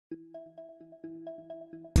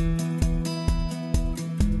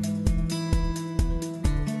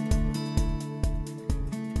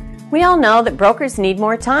We all know that brokers need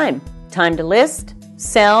more time. Time to list,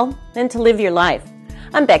 sell, and to live your life.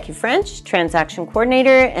 I'm Becki French, Transaction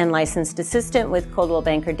Coordinator and Licensed Assistant with Coldwell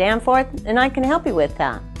Banker Danforth, and I can help you with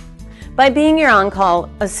that. By being your on-call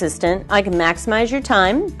assistant, I can maximize your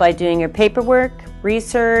time by doing your paperwork,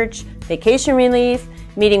 research, vacation relief,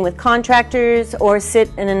 meeting with contractors, or sit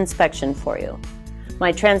in an inspection for you.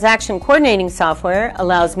 My transaction coordinating software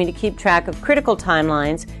allows me to keep track of critical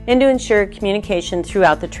timelines and to ensure communication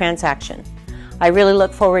throughout the transaction. I really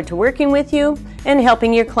look forward to working with you and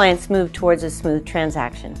helping your clients move towards a smooth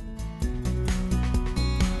transaction.